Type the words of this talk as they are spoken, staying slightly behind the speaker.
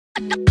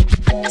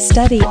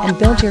Study and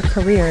build your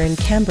career in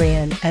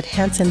Cambrian at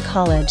Hanson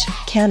College,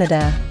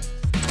 Canada.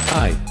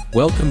 Hi,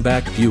 welcome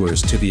back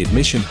viewers to the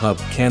Admission Hub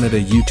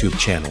Canada YouTube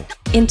channel.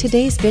 In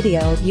today's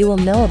video you will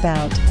know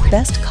about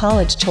best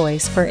college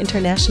choice for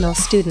international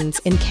students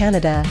in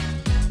Canada.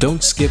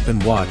 Don't skip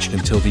and watch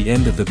until the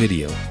end of the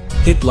video.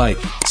 Hit like,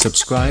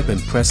 subscribe and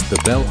press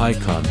the bell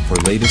icon for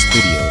latest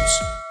videos.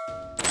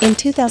 In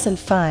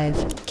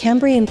 2005,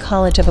 Cambrian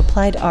College of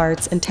Applied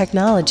Arts and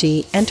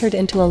Technology entered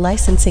into a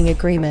licensing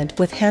agreement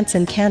with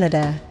Hanson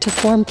Canada to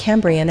form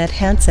Cambrian at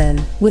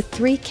Hanson, with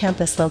 3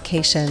 campus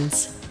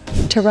locations: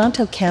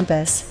 Toronto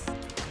campus,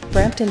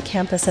 Brampton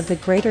campus of the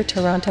Greater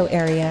Toronto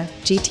Area,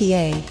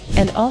 GTA,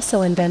 and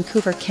also in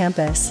Vancouver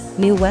campus,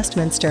 New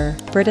Westminster,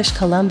 British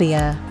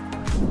Columbia.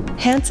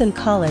 Hanson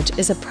College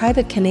is a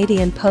private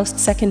Canadian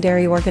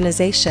post-secondary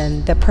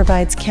organization that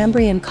provides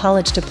Cambrian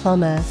College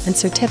diploma and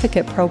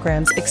certificate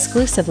programs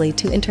exclusively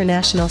to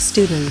international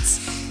students.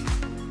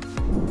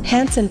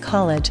 Hanson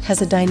College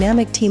has a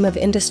dynamic team of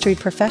industry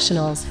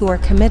professionals who are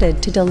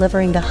committed to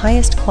delivering the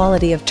highest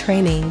quality of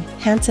training.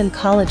 Hanson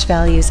College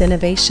values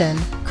innovation,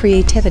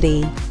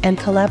 creativity, and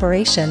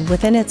collaboration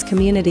within its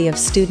community of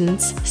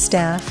students,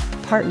 staff,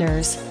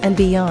 partners, and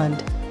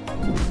beyond.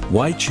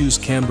 Why choose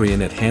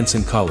Cambrian at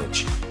Hanson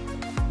College?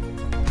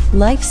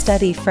 Life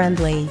study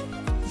friendly,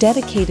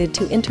 dedicated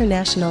to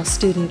international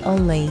student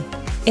only,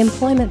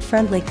 employment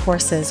friendly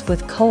courses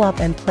with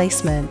co-op and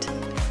placement,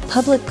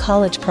 public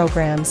college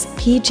programs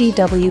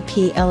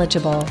PGWP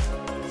eligible,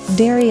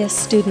 various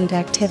student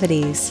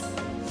activities,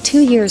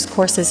 2 years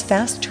courses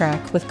fast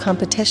track with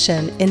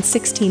competition in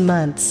 16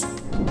 months.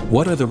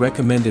 What are the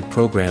recommended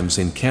programs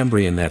in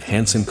Cambrian at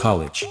Hanson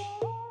College?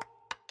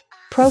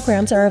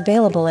 Programs are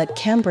available at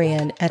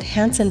Cambrian at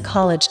Hanson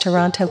College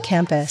Toronto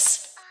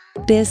campus: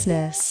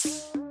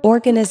 Business,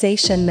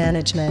 Organization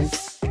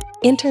Management,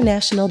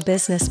 International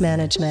Business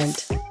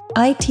Management,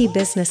 IT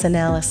Business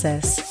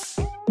Analysis,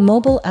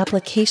 Mobile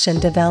Application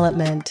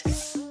Development,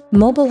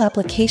 Mobile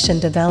Application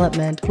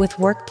Development with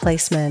Work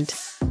Placement,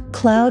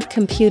 Cloud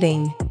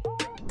Computing.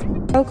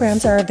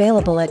 Programs are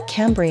available at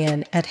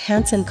Cambrian at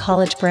Hanson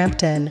College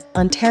Brampton,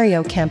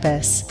 Ontario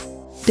campus: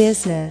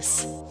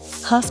 Business,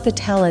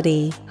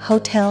 Hospitality,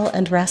 Hotel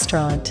and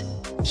Restaurant,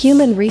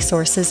 Human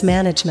Resources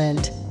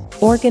Management,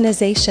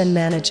 Organization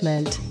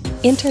Management,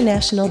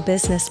 International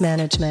Business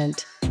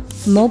Management,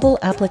 Mobile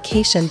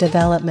Application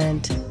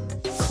Development,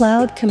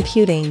 Cloud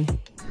Computing.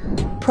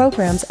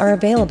 Programs are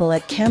available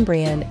at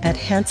Cambrian at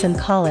Hanson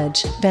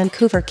College,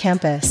 Vancouver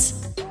campus: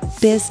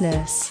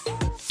 Business,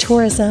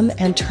 Tourism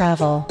and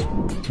Travel.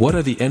 What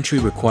are the entry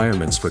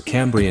requirements for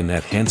Cambrian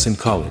at Hanson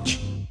College?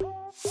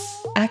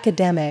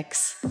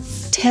 Academics: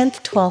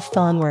 10th, 12th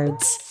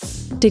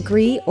onwards.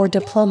 Degree or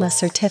diploma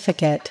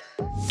certificate.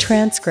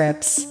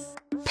 Transcripts.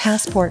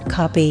 Passport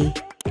copy.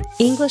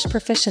 English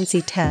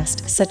proficiency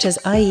test such as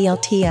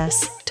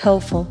IELTS,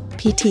 TOEFL,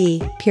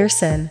 PT,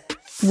 Pearson.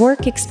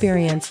 Work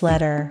experience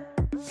letter.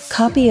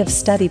 Copy of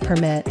study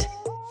permit.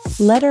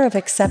 Letter of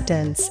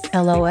acceptance,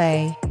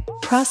 LOA.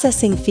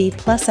 Processing fee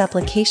plus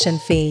application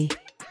fee.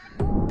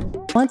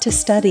 Want to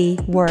study,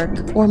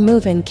 work, or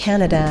move in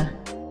Canada?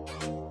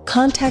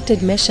 Contact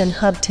Admission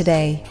Hub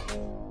today.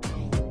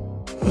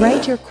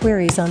 Write your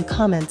queries on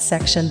comments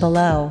section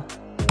below.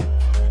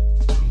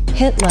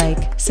 Hit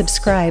like,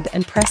 subscribe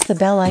and press the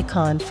bell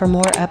icon for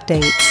more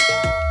updates.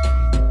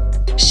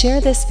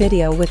 Share this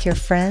video with your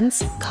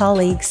friends,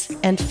 colleagues,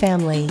 and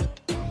family.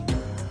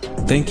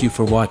 Thank you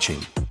for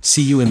watching.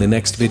 See you in the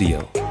next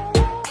video.